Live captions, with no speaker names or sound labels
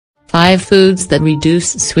5 foods that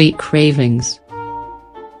reduce sweet cravings.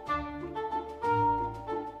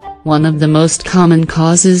 One of the most common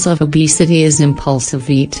causes of obesity is impulsive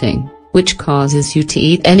eating, which causes you to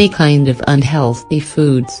eat any kind of unhealthy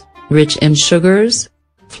foods, rich in sugars,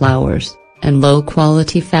 flours, and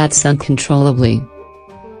low-quality fats uncontrollably.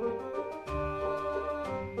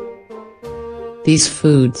 These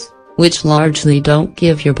foods, which largely don't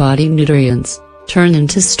give your body nutrients, turn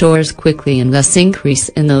into stores quickly and thus increase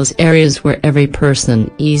in those areas where every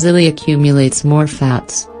person easily accumulates more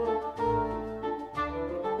fats.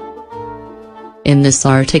 In this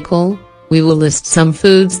article, we will list some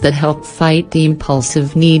foods that help fight the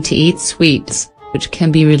impulsive need to eat sweets, which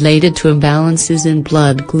can be related to imbalances in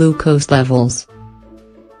blood glucose levels.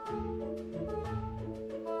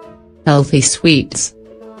 Healthy sweets.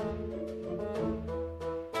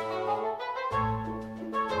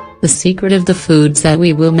 The secret of the foods that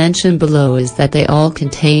we will mention below is that they all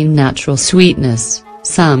contain natural sweetness,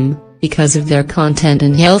 some because of their content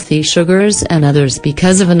in healthy sugars and others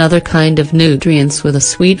because of another kind of nutrients with a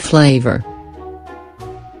sweet flavor.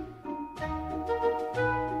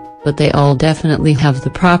 But they all definitely have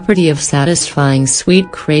the property of satisfying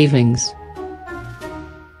sweet cravings.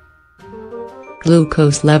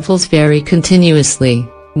 Glucose levels vary continuously,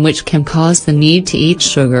 which can cause the need to eat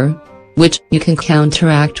sugar, which you can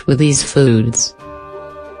counteract with these foods.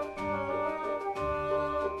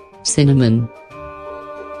 Cinnamon.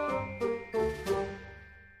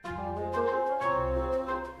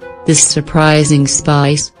 This surprising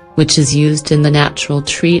spice, which is used in the natural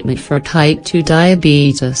treatment for type 2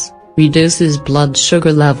 diabetes, reduces blood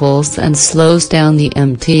sugar levels and slows down the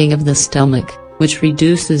emptying of the stomach, which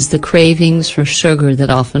reduces the cravings for sugar that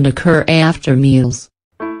often occur after meals.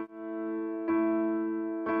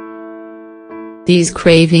 These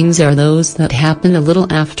cravings are those that happen a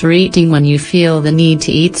little after eating when you feel the need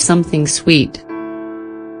to eat something sweet.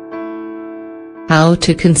 How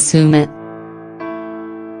to consume it.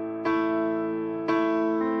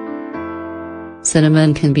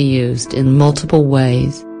 Cinnamon can be used in multiple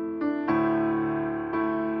ways.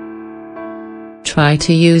 Try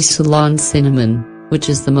to use Ceylon cinnamon, which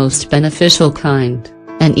is the most beneficial kind,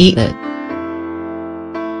 and eat it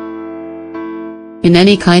in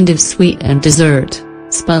any kind of sweet and dessert,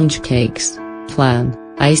 sponge cakes, flan,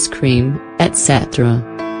 ice cream, etc.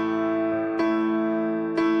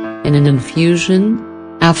 In an infusion,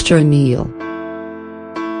 after a meal.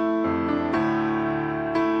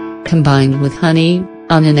 Combined with honey,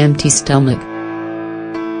 on an empty stomach.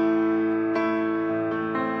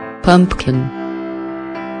 Pumpkin.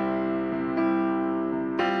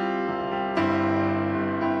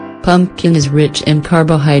 Pumpkin is rich in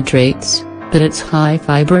carbohydrates, but its high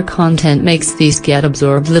fiber content makes these get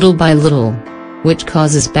absorbed little by little, which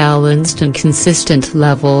causes balanced and consistent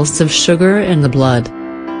levels of sugar in the blood.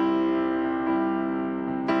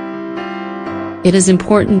 It is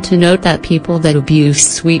important to note that people that abuse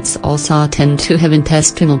sweets also tend to have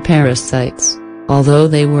intestinal parasites, although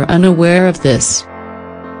they were unaware of this.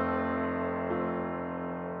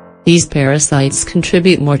 These parasites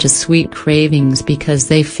contribute more to sweet cravings because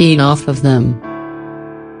they feed off of them.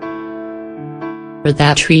 For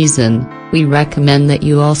that reason, we recommend that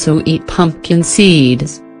you also eat pumpkin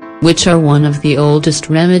seeds, which are one of the oldest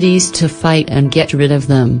remedies to fight and get rid of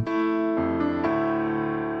them.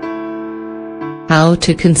 How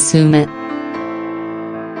to consume it.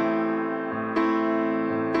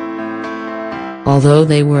 Although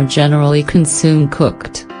they were generally consumed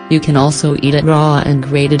cooked, you can also eat it raw and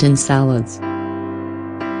grated in salads.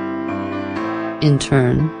 In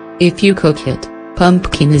turn, if you cook it,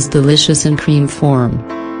 pumpkin is delicious in cream form.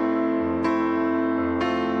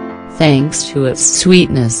 Thanks to its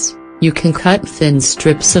sweetness, you can cut thin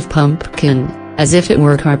strips of pumpkin, as if it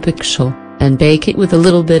were carpaccio, and bake it with a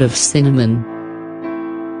little bit of cinnamon.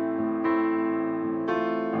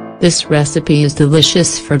 This recipe is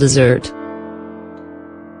delicious for dessert.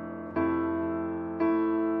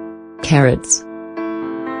 Carrots.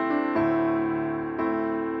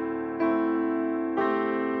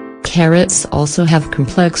 Carrots also have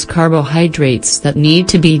complex carbohydrates that need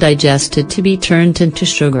to be digested to be turned into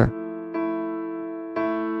sugar.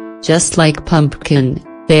 Just like pumpkin,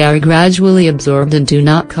 they are gradually absorbed and do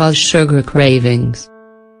not cause sugar cravings.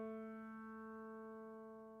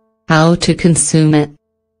 How to consume it.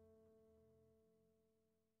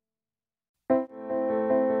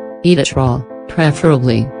 Eat it raw,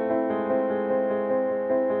 preferably.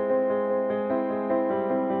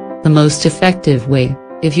 The most effective way,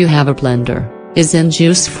 if you have a blender, is in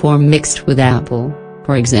juice form mixed with apple,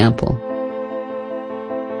 for example.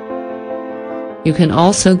 You can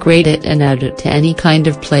also grate it and add it to any kind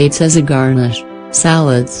of plates as a garnish,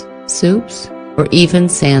 salads, soups, or even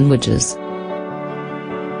sandwiches.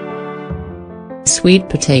 Sweet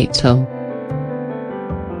potato.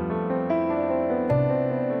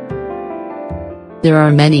 There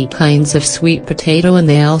are many kinds of sweet potato and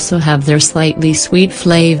they also have their slightly sweet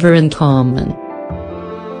flavor in common.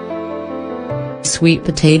 Sweet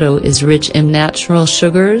potato is rich in natural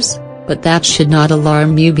sugars, but that should not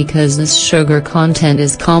alarm you because this sugar content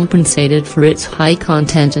is compensated for its high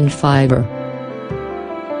content in fiber.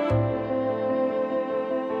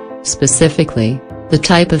 Specifically, the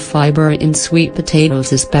type of fiber in sweet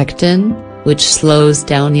potatoes is pectin, which slows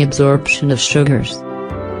down the absorption of sugars.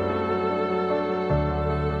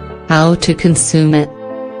 How to consume it.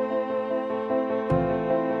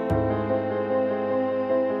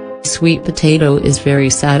 Sweet potato is very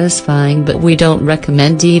satisfying, but we don't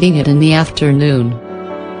recommend eating it in the afternoon.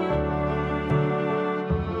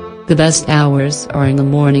 The best hours are in the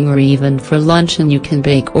morning or even for lunch, and you can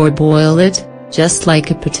bake or boil it, just like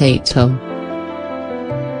a potato.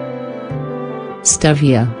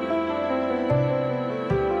 Stevia.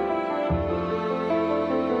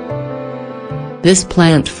 This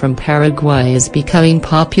plant from Paraguay is becoming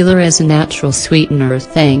popular as a natural sweetener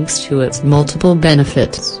thanks to its multiple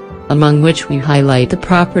benefits, among which we highlight the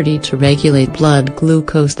property to regulate blood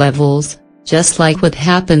glucose levels, just like what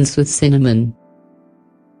happens with cinnamon.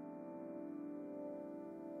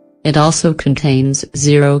 It also contains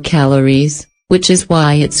 0 calories, which is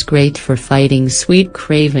why it's great for fighting sweet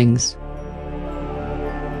cravings.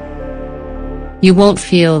 You won't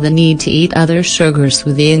feel the need to eat other sugars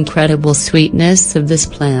with the incredible sweetness of this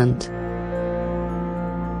plant.